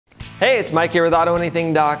Hey, it's Mike here with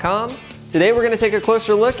AutoAnything.com. Today we're going to take a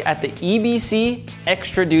closer look at the EBC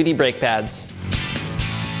Extra Duty brake pads.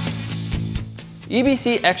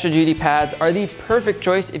 EBC Extra Duty pads are the perfect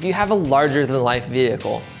choice if you have a larger than life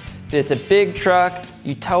vehicle. If it's a big truck,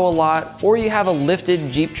 you tow a lot, or you have a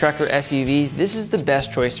lifted Jeep truck or SUV, this is the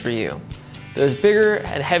best choice for you. Those bigger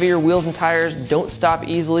and heavier wheels and tires don't stop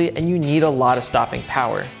easily, and you need a lot of stopping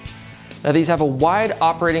power. Now these have a wide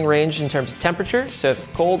operating range in terms of temperature, so if it's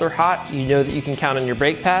cold or hot, you know that you can count on your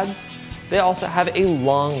brake pads. They also have a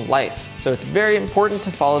long life, so it's very important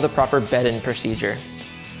to follow the proper bed-in procedure.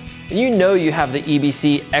 And you know you have the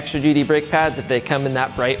EBC Extra Duty brake pads if they come in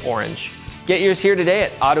that bright orange. Get yours here today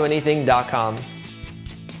at AutoAnything.com.